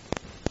tell me.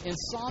 In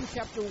Psalm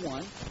chapter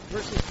 1,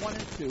 verses 1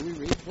 and 2, we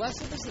read,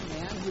 Blessed is the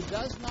man who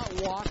does not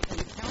walk in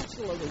the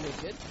counsel of the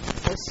wicked,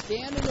 or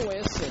stand in the way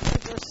of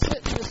sinners, or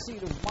sit in the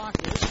seat of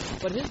mockers,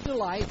 but his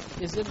delight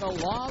is in the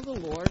law of the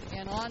Lord,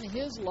 and on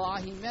his law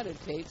he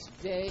meditates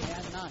day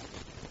and night.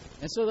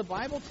 And so the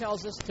Bible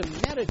tells us to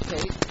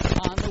meditate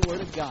on the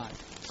Word of God.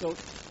 So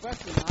the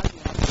question not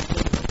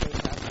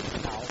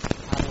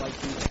how do I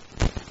do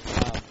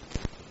that?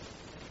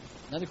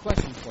 Another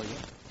question for you.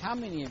 How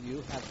many of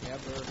you have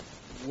ever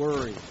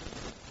worried?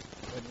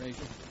 Raise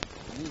your hand.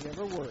 How many have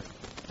ever worried?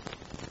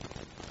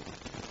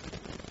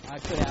 I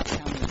could ask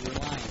how many were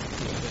lying,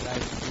 but I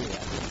didn't do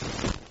that.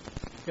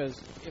 Because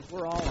if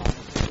we're all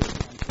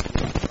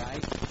honest,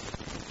 right?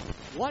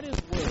 What is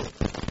worry?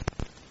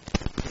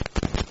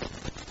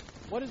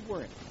 What is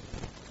worrying?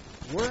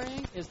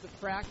 Worrying is the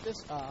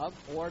practice of,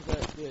 or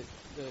the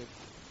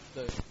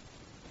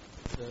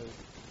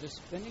just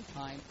spending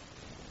time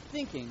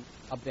thinking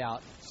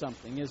about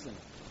something, isn't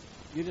it?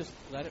 You just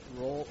let it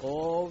roll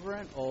over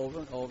and over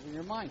and over in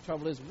your mind.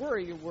 Trouble is,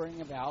 worry, you're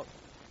worrying about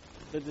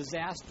the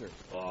disaster.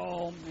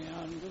 Oh,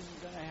 man, this is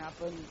going to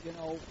happen. You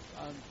know,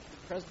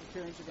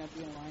 Presbyterians are going to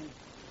be in line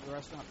for the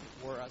restaurant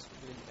before us for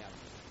getting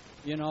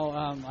baptized. You know,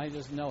 I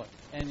just know it.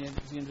 And it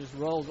just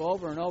rolls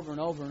over and over and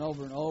over and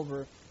over and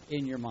over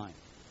in your mind.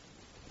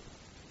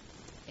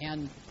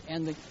 And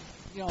the,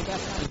 you know,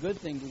 that's not a good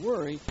thing to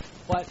worry,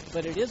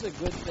 but it is a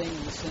good thing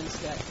in the sense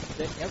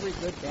that every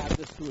good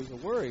Baptist who is a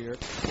worrier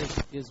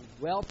is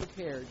well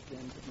prepared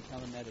then to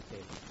become a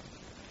meditator.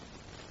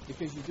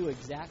 Because you do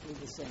exactly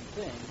the same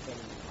thing, but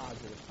in a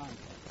positive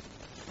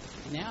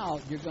context. Now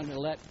you're going to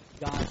let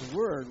God's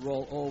Word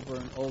roll over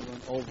and over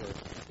and over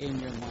in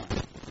your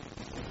mind.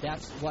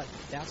 That's what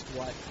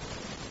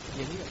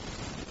it is.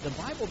 The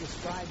Bible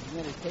describes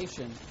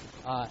meditation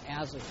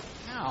as a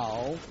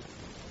cow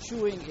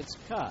chewing its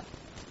cud.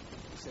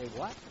 You say,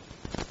 what?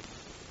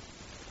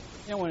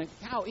 You know, when a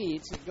cow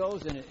eats, it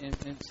goes and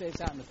it say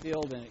it's out in the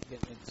field and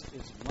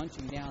it's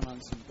munching down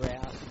on some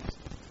grass.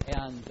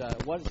 And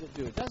what does it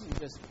do? It doesn't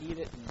just eat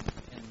it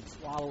and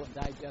swallow it and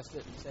digest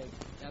it and say,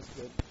 that's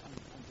good, I'm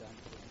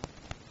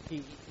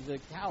done. The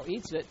cow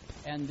eats it,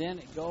 and then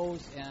it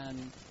goes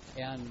and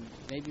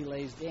maybe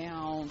lays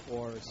down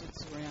or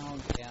sits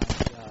around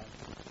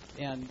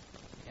and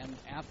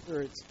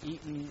after it's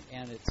eaten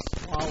and it's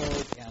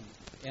swallowed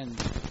and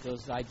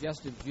those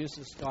digestive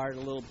juices start a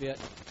little bit,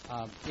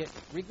 it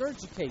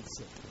regurgitates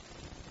it.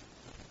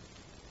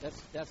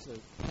 That's a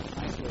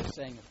nice way of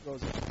saying it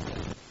throws it.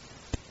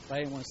 But I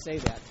didn't want to say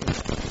that.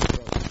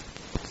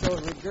 So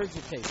it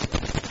regurgitates it.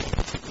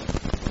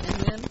 And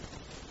then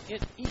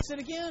it eats it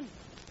again.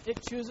 It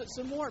chews it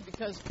some more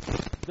because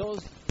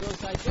those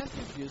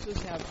digestive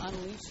juices have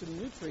unleashed some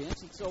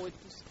nutrients, and so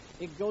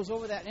it goes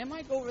over that. And it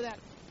might go over that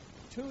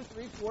 2,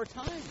 3, 4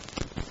 times.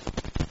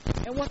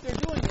 And what they're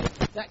doing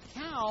is that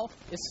cow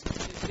is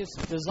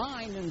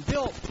designed and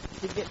built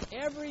to get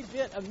every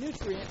bit of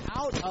nutrient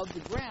out of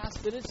the grass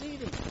that it's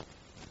eating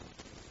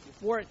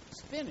before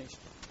it's finished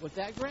with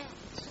that grass.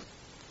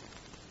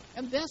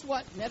 And that's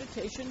what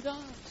meditation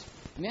does.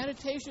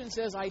 Meditation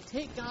says I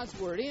take God's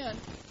Word in,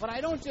 but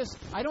I don't just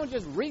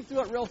read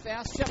through it real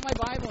fast, shut my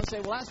Bible and say,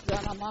 well, that's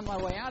done, I'm on my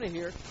way out of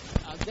here.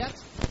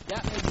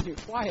 That may be your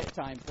quiet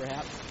time,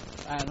 perhaps,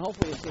 and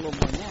hopefully it's a little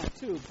more than that,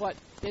 too. But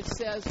it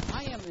says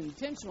I am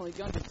intentionally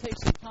going to take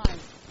some time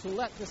to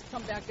let this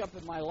come back up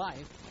in my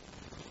life,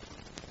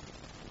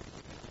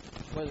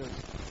 whether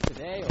it's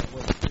today or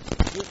whether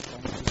it's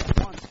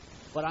beautiful, once.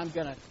 But I'm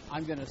gonna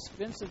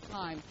spend some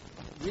time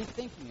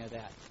rethinking of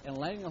that and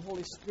letting the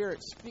Holy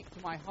Spirit speak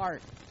to my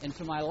heart and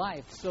to my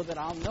life so that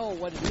I'll know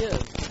what it is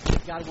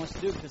that God wants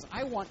to do, because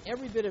I want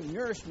every bit of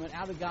nourishment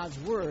out of God's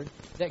Word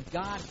that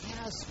God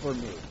has for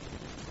me.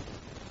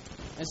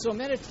 And so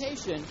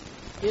meditation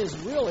is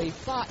really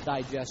thought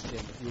digestion,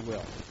 if you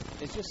will.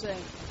 It's just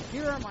saying,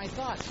 here are my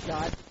thoughts,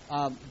 God,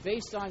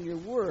 based on your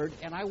Word,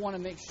 and I want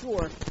to make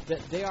sure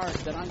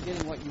that I'm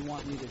getting what you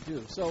want me to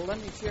do. So let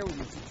me share with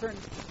you.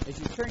 As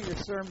you turn your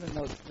sermon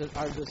notes,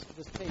 or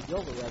this page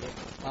over,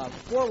 rather,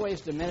 4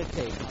 ways to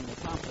meditate on the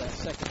top of that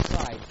second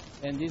side,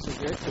 and these are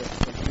very quick,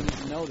 but you need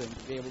to know them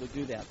to be able to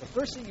do that. The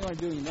first thing you want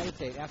to do when you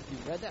meditate after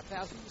you've read that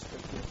passage of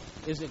Scripture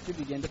is that you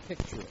begin to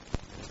picture it.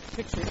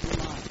 Picture it in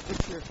your mind.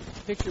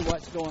 Picture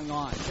what's going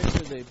on.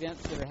 Picture the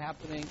events that are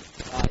happening.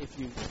 If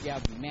you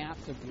have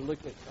maps, if you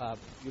looked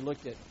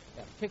at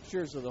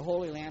pictures of the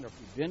Holy Land, or if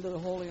you've been to the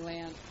Holy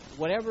Land,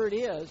 whatever it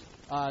is,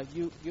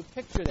 you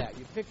picture that.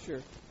 You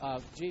picture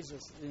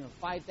Jesus,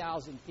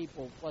 5,000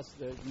 people plus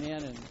the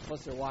men and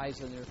plus their wives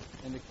and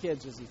the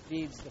kids as he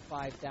feeds the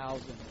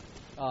 5,000.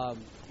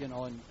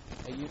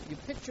 And you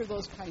picture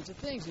those kinds of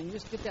things, and you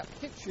just get that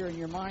picture in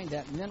your mind,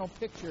 that mental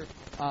picture.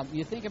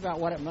 You think about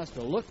what it must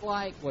have looked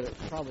like, what it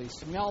probably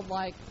smelled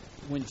like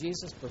when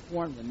Jesus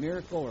performed the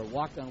miracle or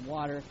walked on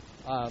water.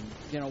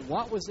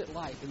 What was it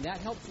like? And that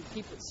helps you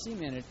keep it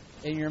cemented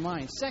in your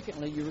mind.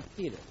 Secondly, you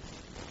repeat it.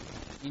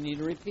 You need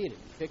to repeat it.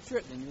 You picture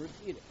it, then you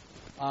repeat it.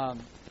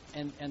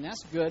 And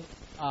that's good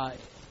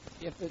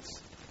if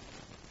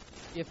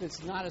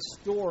it's not a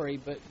story,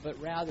 but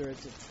rather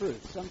it's a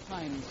truth.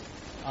 Sometimes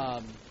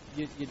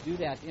you do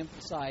that to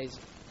emphasize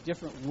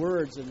different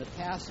words in the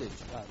passage.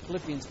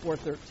 Philippians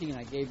 4:13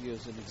 I gave you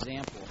as an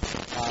example.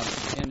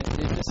 And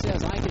it just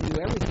says, I can do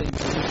everything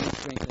through He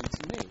strengthens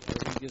me,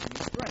 or He gives me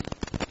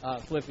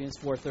strength. Philippians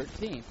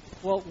 4:13.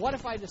 Well, what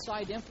if I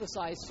decide to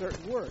emphasize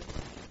certain words?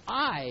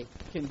 I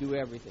can do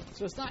everything.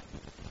 So it's not,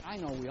 I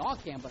know we all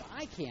can, but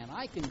I can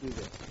do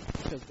this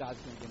because God's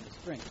going to give me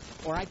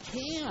strength. Or I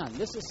can.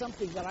 This is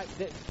something that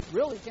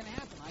really can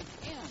happen. I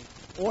can.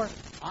 Or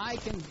I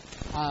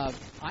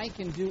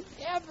can do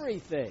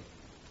everything.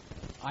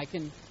 I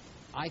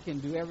can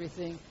do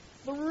everything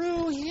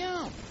through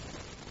Him.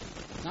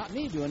 Not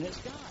me doing it, it's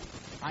God.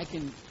 I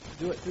can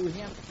do it through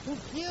Him who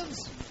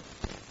gives.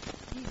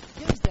 He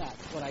gives that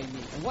what I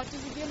need. And what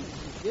does He give me?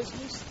 He gives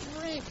me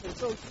strength. And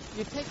so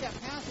you take that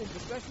passage,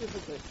 especially if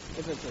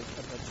it's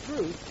a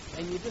truth,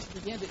 and you just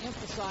begin to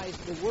emphasize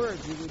the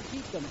words. You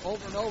repeat them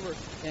over and over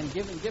and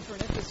give them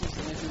different emphasis.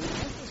 And as you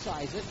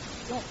emphasize it,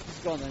 don't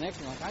just go on the next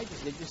one like I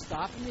just did. You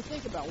stop and you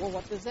think about, well,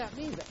 what does that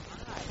mean? That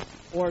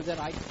I, or that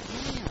I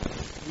can.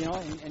 You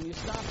know, and you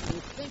stop and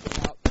you think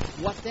about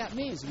what that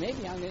means.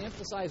 Maybe I'm going to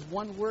emphasize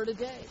one word a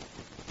day.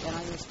 And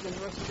I'm going to spend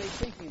the rest of the day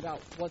thinking about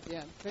what the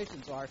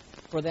implications are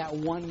for that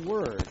one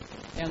word.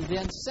 And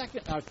then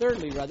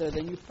thirdly,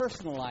 then you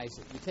personalize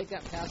it. You take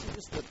that passage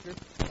of Scripture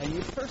and you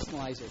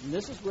personalize it. And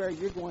this is where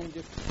you're going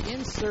to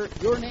insert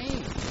your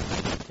name.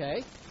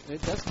 Okay?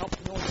 It does help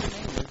to know what your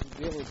name is to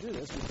be able to do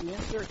this. But you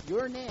insert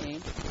your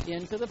name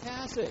into the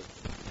passage.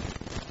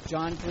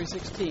 John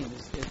 3:16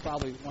 is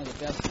probably one of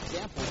the best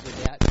examples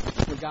of that.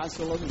 For God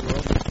so loved the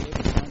world that He gave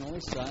His one and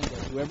only Son,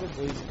 that whoever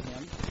believes in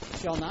Him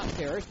shall not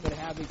perish, but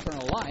have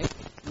eternal life.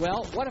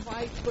 Well, what if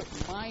I put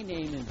my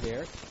name in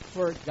there?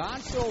 For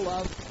God so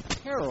loved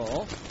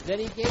Carol that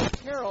He gave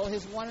Carol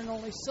His one and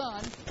only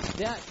Son,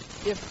 that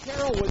if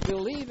Carol would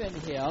believe in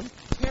Him,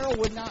 Carol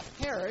would not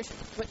perish,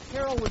 but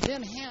Carol would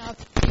then have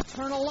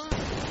eternal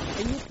life.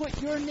 And you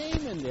put your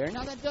name in there.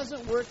 Now, that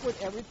doesn't work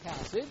with every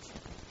passage.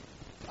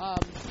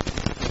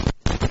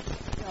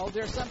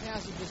 There are some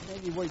passages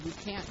maybe where you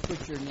can't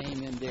put your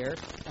name in there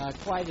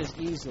quite as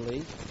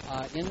easily.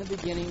 In the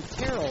beginning,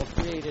 Carol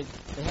created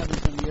the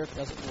heavens and the earth.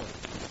 Doesn't work.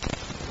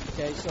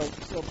 Okay,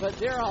 but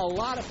there are a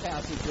lot of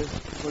passages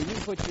where you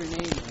put your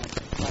name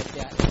in like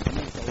that. It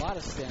makes a lot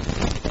of sense.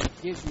 And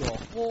it gives you a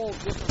whole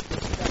different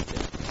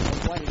perspective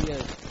of what it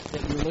is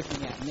that you're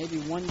looking at. Maybe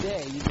one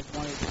day you just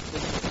want to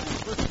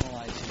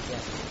personalize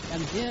it,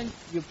 and then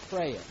you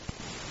pray it.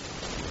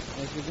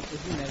 As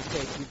you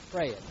meditate, you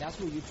pray it. That's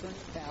where you turn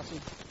the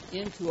passage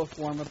into a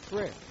form of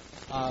prayer.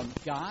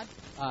 God,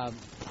 I'm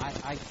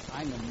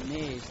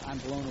amazed, I'm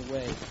blown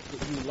away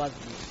that you love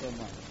me so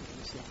much.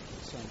 You sent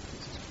your Son,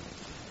 Jesus Christ.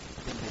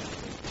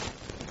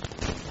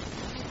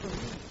 Die for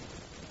me,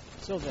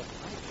 so that I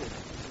could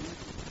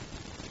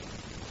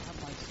have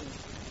my sins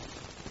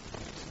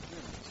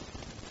forgiven.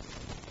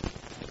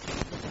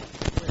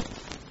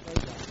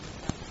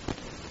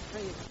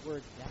 Pray His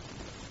word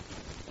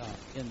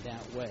in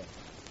that way.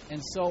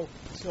 And so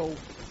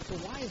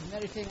why is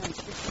meditating on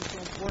Scripture so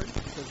important?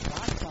 Because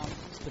God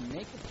promises to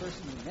make the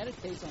person who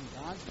meditates on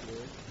God's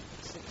Word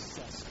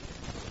successful.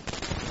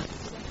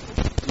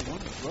 You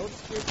want to grow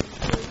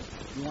spiritually?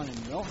 You want to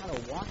know how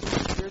to walk in the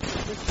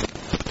spiritual wisdom?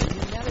 When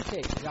you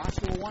meditate,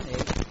 Joshua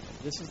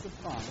 1:8, this is the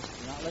promise.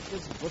 Do not let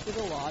this book of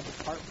the law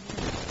depart from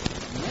your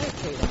mouth.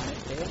 Meditate on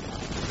it day and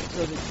night,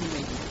 so that you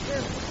may be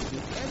careful to do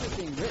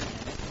everything written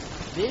in it.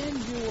 Then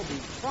you will be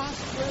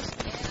prosperous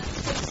and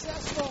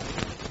successful.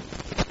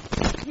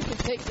 You can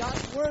take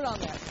God's word on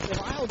that. If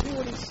I'll do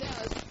what He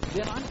says,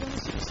 then I'm going to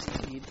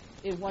succeed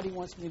in what He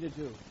wants me to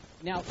do.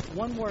 Now,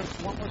 one more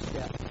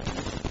step.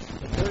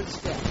 The third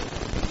step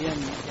in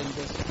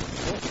this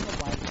devotional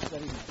Bible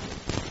study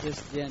method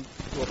is then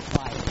to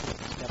apply it.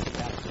 Step of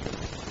baptism.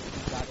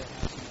 You've got to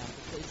have some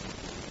application.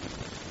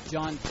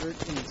 John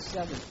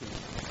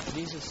 13:17.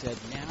 Jesus said,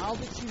 "Now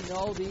that you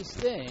know these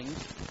things,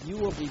 you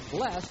will be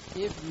blessed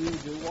if you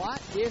do what?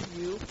 If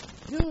you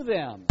do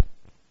them."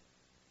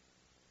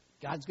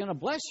 God's going to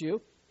bless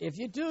you if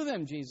you do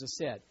them, Jesus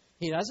said.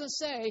 He doesn't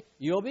say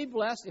you'll be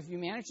blessed if you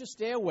manage to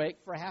stay awake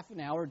for half an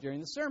hour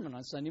during the sermon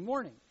on Sunday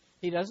morning.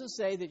 He doesn't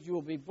say that you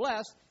will be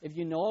blessed if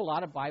you know a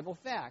lot of Bible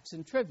facts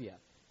and trivia.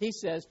 He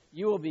says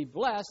you will be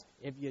blessed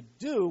if you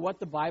do what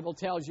the Bible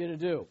tells you to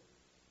do.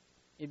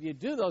 If you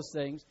do those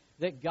things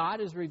that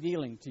God is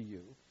revealing to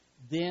you,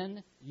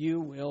 then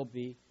you will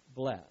be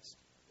blessed.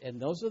 And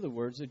those are the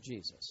words of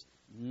Jesus,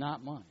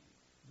 not mine.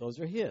 Those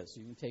are His.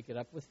 You can take it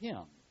up with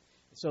Him.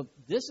 So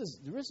this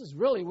is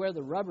really where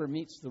the rubber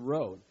meets the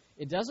road.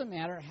 It doesn't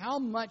matter how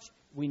much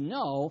we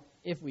know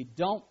if we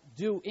don't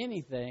do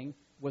anything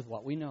with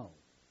what we know.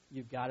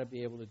 You've got to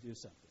be able to do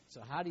something.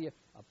 So how do you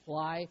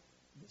apply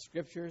the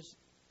Scriptures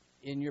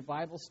in your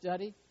Bible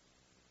study?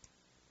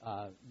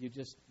 You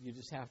just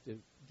have to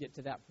get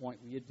to that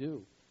point where you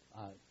do.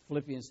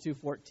 Philippians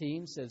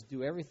 2:14 says,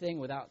 "Do everything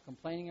without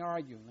complaining or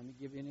arguing." Let me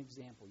give you an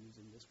example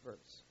using this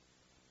verse.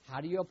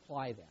 How do you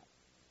apply that?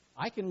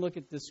 I can look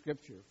at this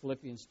scripture,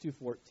 Philippians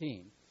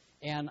 2:14,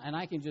 and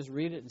I can just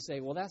read it and say,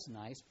 well, that's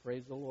nice,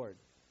 praise the Lord.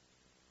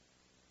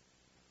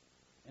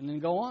 And then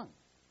go on.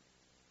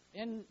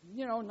 And,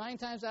 9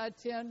 times out of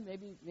 10,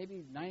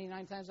 maybe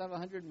 99 times out of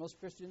 100, most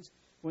Christians,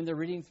 when they're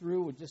reading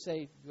through, would just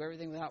say, do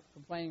everything without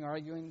complaining or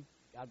arguing.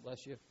 God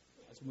bless you.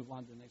 Let's move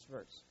on to the next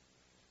verse.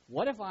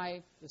 What if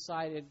I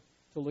decided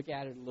to look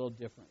at it a little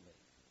differently?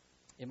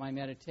 In my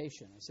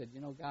meditation, I said,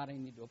 God, I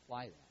need to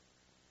apply that.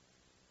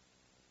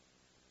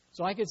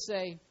 So I could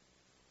say,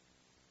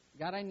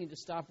 God, I need to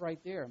stop right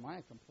there. Am I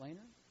a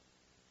complainer?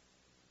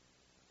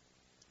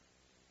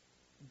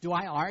 Do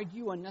I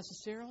argue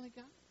unnecessarily,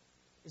 God?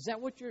 Is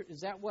that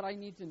what I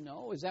need to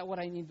know? Is that what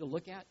I need to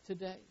look at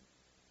today?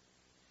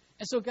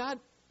 And so, God,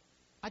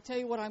 I tell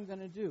you what I'm going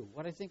to do,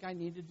 what I think I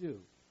need to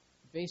do,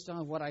 based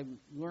on what I'm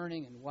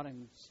learning and what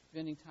I'm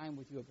spending time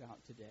with you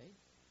about today.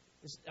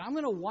 I'm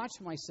going to watch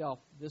myself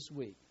this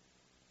week.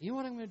 You know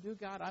what I'm going to do,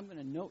 God? I'm going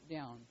to note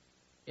down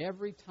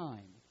every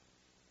time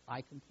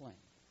I complain.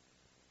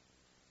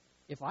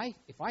 If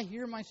I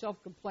hear myself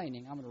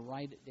complaining, I'm going to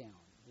write it down.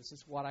 This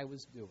is what I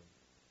was doing.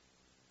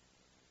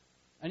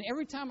 And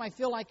every time I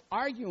feel like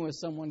arguing with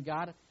someone,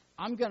 God,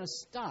 I'm going to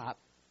stop,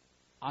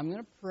 I'm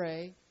going to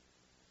pray,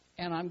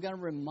 and I'm going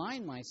to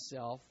remind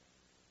myself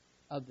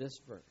of this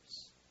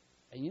verse.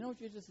 And you know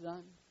what you've just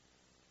done?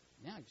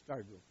 Now you've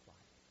started to apply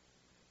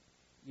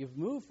it. You've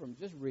moved from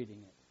just reading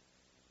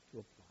it to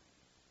applying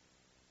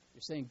it.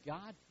 You're saying,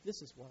 God,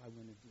 this is what I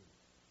want to do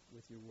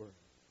with your word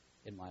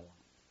in my life.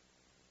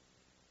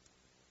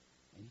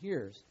 And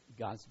here's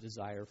God's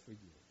desire for you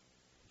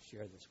to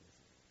share this with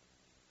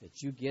you.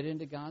 That you get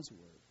into God's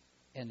word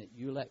and that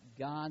you let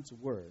God's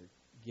word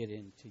get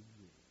into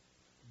you.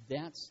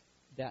 That's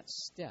that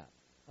step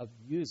of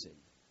using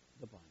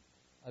the Bible,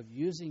 of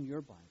using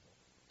your Bible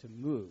to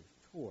move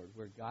toward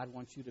where God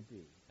wants you to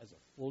be as a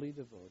fully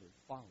devoted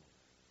follower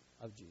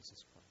of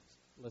Jesus Christ.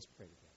 Let's pray together.